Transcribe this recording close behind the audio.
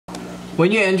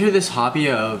When you enter this hobby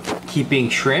of keeping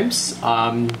shrimps,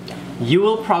 you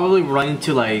will probably run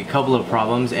into like a couple of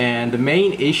problems, and the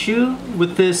main issue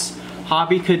with this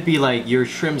hobby could be like your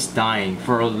shrimps dying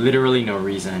for literally no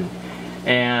reason.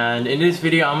 And in this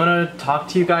video, I'm gonna talk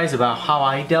to you guys about how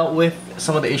I dealt with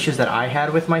some of the issues that I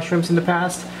had with my shrimps in the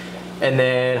past, and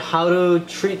then how to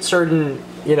treat certain,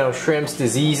 shrimps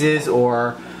diseases,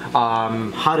 or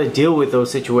how to deal with those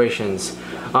situations.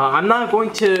 I'm not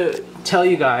going to tell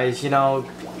you guys,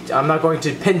 I'm not going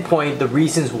to pinpoint the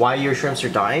reasons why your shrimps are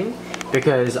dying,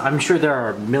 because I'm sure there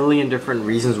are a million different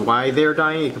reasons why they're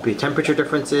dying. It could be temperature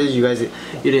differences, you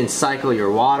didn't cycle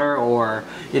your water, or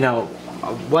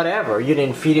whatever, you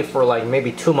didn't feed it for like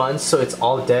maybe 2 months, so it's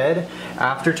all dead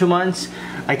after 2 months.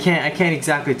 I can't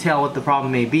exactly tell what the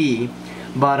problem may be,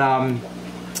 but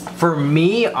for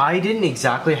me, I didn't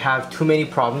exactly have too many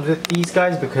problems with these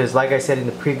guys, because like I said in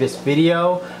the previous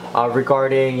video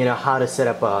regarding how to set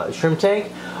up a shrimp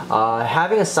tank,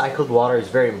 having a cycled water is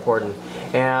very important.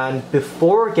 And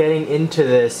before getting into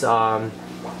this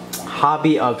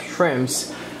hobby of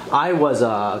shrimps, I was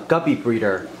a guppy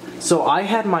breeder. So I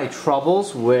had my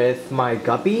troubles with my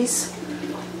guppies,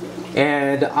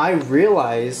 and I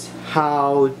realized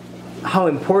how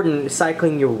important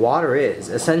cycling your water is,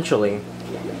 essentially.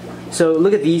 So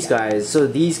look at these guys. So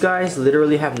these guys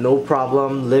literally have no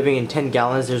problem living in 10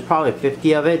 gallons. There's probably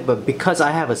 50 of it, but because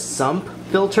I have a sump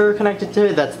filter connected to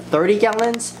it that's 30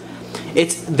 gallons,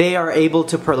 they are able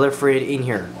to proliferate in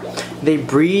here. They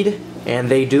breed and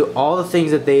they do all the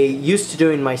things that they used to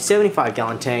do in my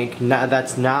 75-gallon tank. Now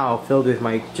that's now filled with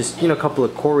my just a couple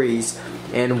of cories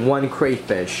and 1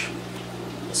 crayfish.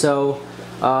 So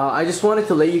I just wanted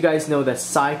to let you guys know that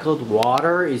cycled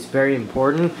water is very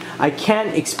important. I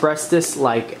can't express this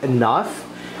like enough,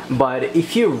 but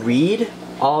if you read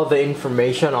all the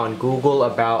information on Google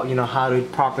about how to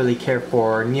properly care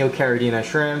for neocaridina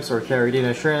shrimps or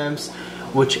caridina shrimps,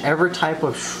 whichever type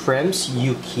of shrimps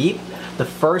you keep, the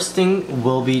first thing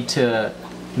will be to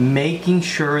making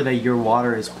sure that your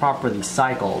water is properly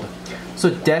cycled. So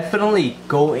definitely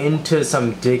go into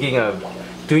some digging of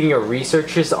doing your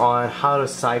researches on how to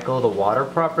cycle the water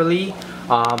properly.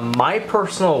 My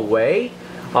personal way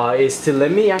is to,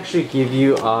 let me actually give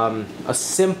you a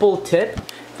simple tip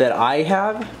that I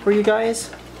have for you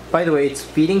guys. By the way, it's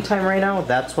feeding time right now,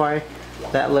 that's why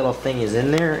that little thing is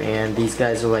in there and these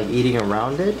guys are like eating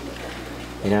around it.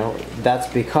 That's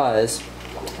because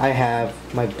I have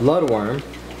my bloodworm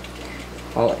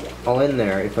all in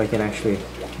there. If I can actually,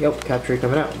 capture it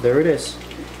coming out. There it is.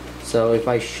 So if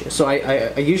I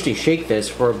usually shake this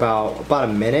for about a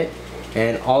minute,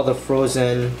 and all the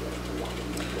frozen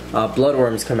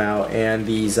bloodworms come out, and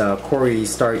these cories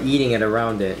start eating it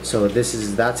around it. So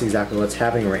that's exactly what's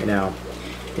happening right now.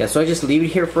 Yeah, so I just leave it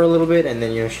here for a little bit, and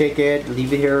then shake it,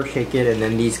 leave it here, shake it, and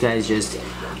then these guys just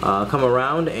come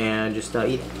around and just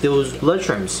eat those blood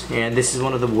shrimps. And this is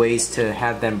one of the ways to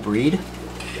have them breed.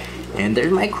 And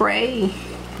there's my cray.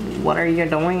 What are you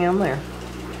doing in there?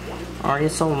 Are you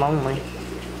so lonely?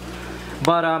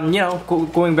 But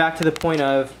going back to the point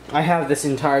of, I have this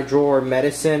entire drawer of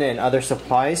medicine and other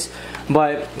supplies,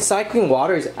 but cycling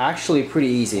water is actually pretty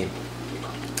easy.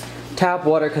 Tap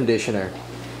water conditioner.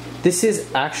 This is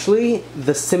actually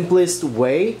the simplest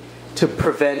way to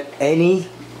prevent any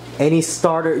new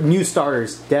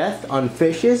starters death on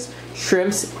fishes,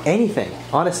 shrimps, anything,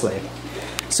 honestly.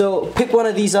 So pick one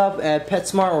of these up at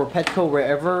PetSmart or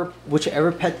Petco,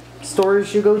 whichever pet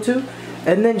stores you go to,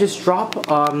 and then just drop,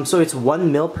 so it's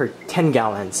 1 ml per 10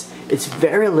 gallons. It's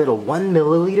very little. 1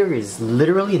 milliliter is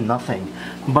literally nothing,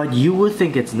 but you would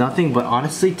think it's nothing, but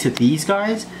honestly to these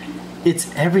guys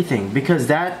it's everything, because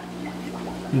that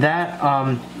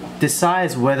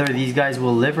decides whether these guys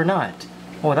will live or not.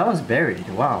 Oh, that was buried.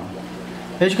 Wow.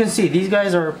 As you can see, these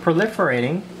guys are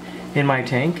proliferating in my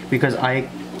tank because I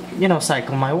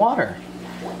cycle my water.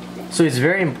 So it's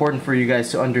very important for you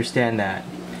guys to understand that.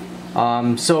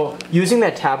 So using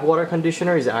that tap water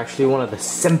conditioner is actually one of the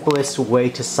simplest way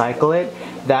to cycle it.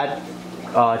 That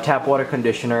tap water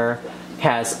conditioner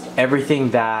has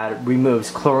everything that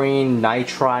removes chlorine,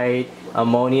 nitrite,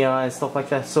 ammonia, and stuff like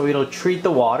that. So it'll treat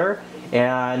the water,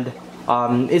 and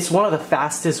it's one of the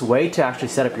fastest way to actually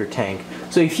set up your tank.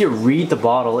 So if you read the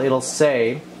bottle, it'll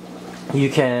say you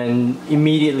can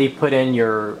immediately put in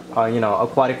your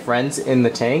aquatic friends in the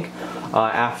tank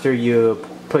after you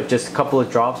put just a couple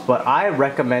of drops. But I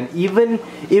recommend, even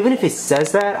if it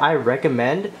says that, I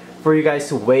recommend for you guys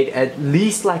to wait at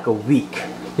least like a week.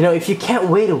 If you can't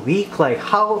wait a week, like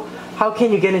how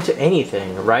can you get into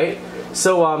anything, right?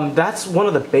 So that's one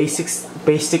of the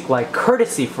basic like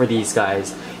courtesy for these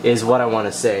guys, is what I want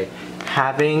to say.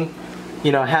 Having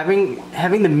you know,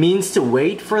 having the means to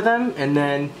wait for them and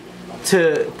then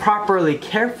to properly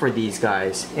care for these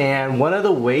guys. And one of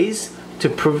the ways to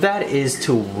prove that is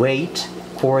to wait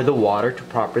for the water to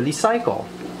properly cycle.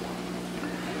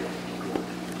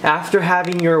 After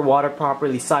having your water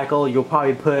properly cycle, you'll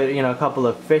probably put, you know, a couple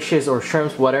of fishes or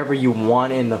shrimps, whatever you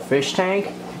want in the fish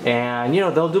tank, and you know,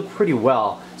 they'll do pretty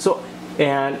well. So,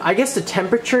 and I guess the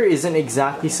temperature isn't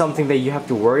exactly something that you have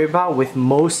to worry about with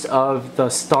most of the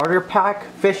starter pack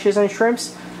fishes and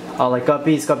shrimps. Like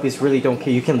guppies really don't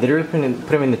care. You can literally put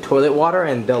them in the toilet water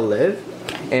and they'll live.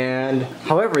 And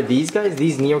however, these guys,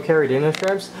 these Neocaridina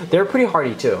shrimps, they're pretty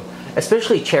hardy too,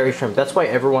 especially cherry shrimp. That's why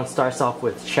everyone starts off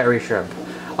with cherry shrimp.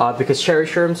 Because cherry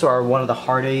shrimps are one of the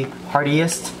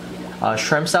hardiest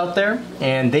shrimps out there,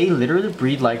 and they literally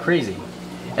breed like crazy.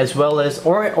 As well as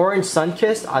orange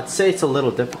sun-kissed, I'd say it's a little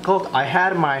difficult.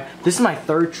 This is my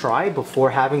third try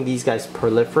before having these guys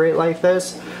proliferate like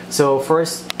this. So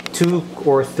first 2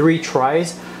 or 3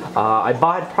 tries, I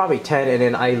bought probably 10, and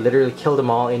then I literally killed them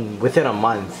all within a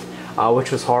month,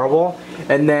 which was horrible.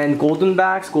 And then golden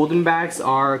backs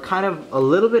are kind of a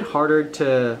little bit harder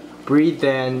to breed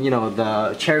than, you know,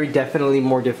 the cherry. Definitely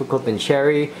more difficult than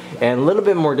cherry, and a little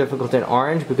bit more difficult than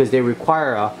orange because they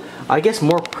require I guess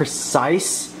more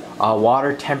precise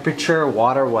water temperature,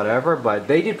 whatever, but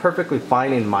they did perfectly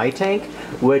fine in my tank,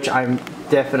 which I'm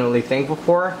definitely thankful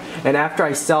for. And after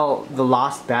I sell the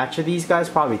last batch of these guys,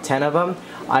 probably 10 of them,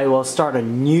 I will start a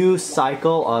new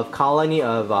cycle of colony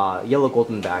of yellow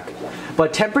golden back.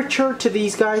 But temperature to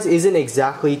these guys isn't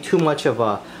exactly too much of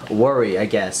a worry, I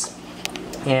guess.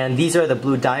 And these are the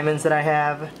blue diamonds that I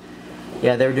have.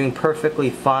 Yeah, they're doing perfectly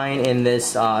fine in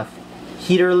this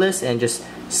heaterless and just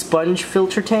sponge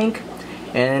filter tank.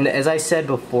 And as I said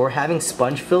before, having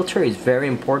sponge filter is very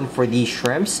important for these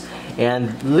shrimps.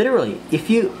 And literally, if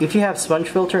you have sponge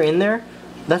filter in there,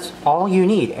 that's all you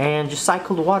need. And just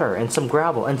cycled water and some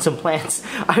gravel and some plants.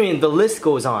 I mean, the list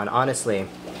goes on, honestly.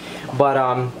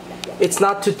 But it's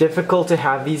not too difficult to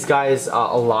have these guys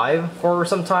alive for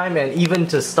some time, and even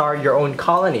to start your own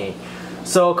colony.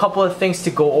 So a couple of things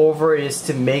to go over is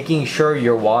to making sure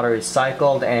your water is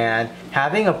cycled and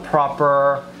having a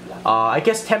proper, I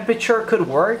guess temperature could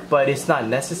work, but it's not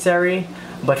necessary.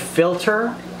 But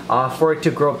filter for it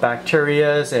to grow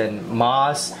bacteria and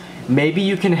moss. Maybe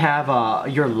you can have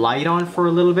your light on for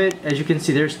a little bit. As you can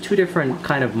see, there's 2 different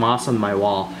kind of moss on my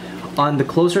wall. On the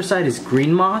closer side is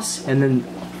green moss, and then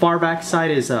far back side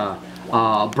is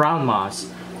brown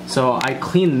moss. So I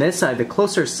cleaned this side, the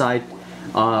closer side,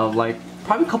 like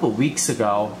probably a couple weeks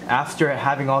ago after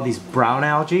having all these brown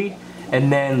algae,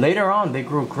 and then later on they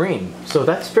grew green. So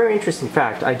that's a very interesting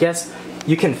fact. I guess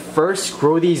you can first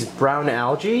grow these brown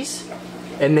algae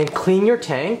and then clean your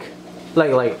tank,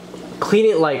 like clean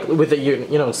it like with a,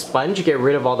 you know, sponge, get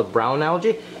rid of all the brown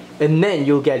algae, and then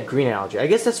you'll get green algae. I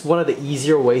guess that's one of the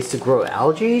easier ways to grow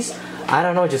algae. I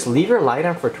don't know, just leave your light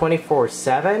on for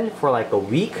 24/7 for like a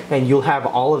week, and you'll have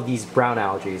all of these brown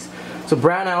algae. So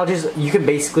brown algae, you can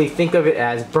basically think of it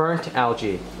as burnt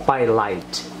algae by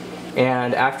light.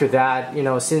 And after that, you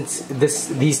know, since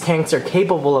these tanks are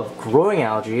capable of growing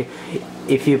algae,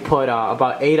 if you put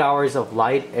about 8 hours of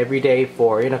light every day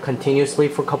for, you know, continuously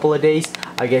for a couple of days,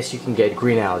 I guess you can get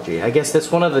green algae. I guess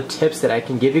that's one of the tips that I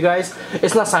can give you guys.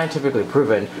 It's not scientifically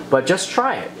proven, but just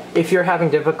try it. If you're having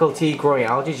difficulty growing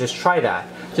algae, just try that.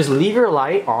 Just leave your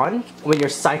light on when you're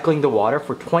cycling the water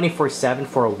for 24/7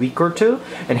 for a week or 2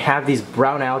 and have these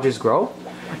brown algae grow.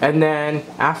 And then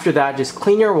after that, just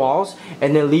clean your walls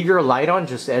and then leave your light on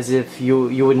just as if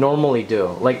you would normally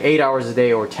do, like 8 hours a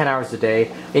day or 10 hours a day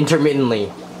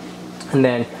intermittently. And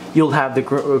then you'll have the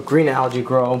green algae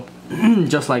grow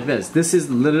just like this. This is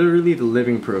literally the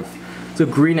living proof. So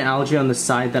green algae on the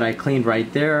side that I cleaned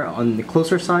right there on the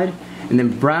closer side, and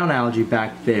then brown algae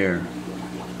back there.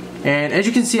 And as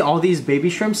you can see, all these baby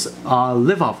shrimps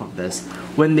live off of this.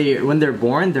 When they're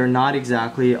born, they're not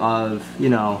exactly of, you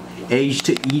know, age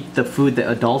to eat the food that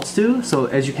adults do. So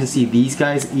as you can see, these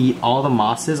guys eat all the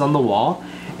mosses on the wall,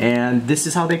 and this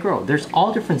is how they grow. There's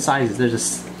all different sizes. There's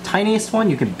the tiniest one,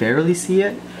 you can barely see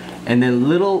it, and then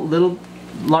little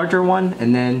larger one,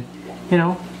 and then, you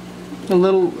know, a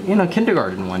little, you know,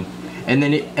 kindergarten one. And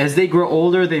then as they grow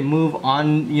older, they move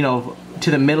on, you know,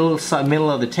 to the middle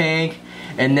of the tank.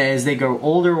 And then as they grow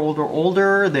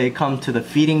older, they come to the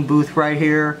feeding booth right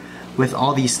here with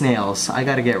all these snails. I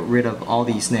gotta get rid of all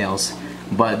these snails,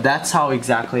 but that's how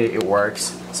exactly it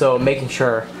works. So making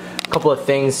sure, a couple of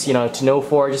things, you know, to know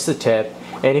for, just a tip.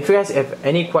 And if you guys have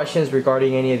any questions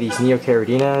regarding any of these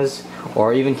Neocaridinas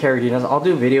or even Caridinas, I'll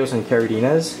do videos on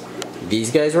Caridinas,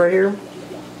 these guys right here,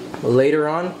 later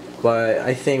on. but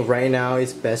I think right now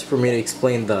it's best for me to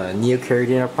explain the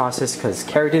neocaridina process, because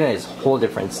caridina is a whole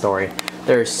different story.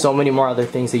 There's so many more other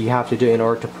things that you have to do in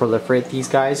order to proliferate these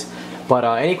guys. But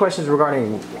any questions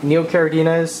regarding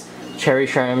neocaridinas, cherry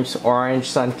shrimps, orange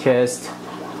sun-kissed,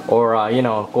 or you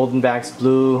know, golden backs,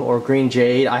 blue or green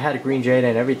jade. I had a green jade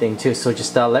and everything too, so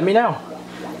just let me know.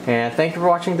 And thank you for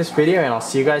watching this video, and I'll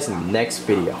see you guys in the next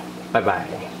video. Bye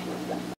bye.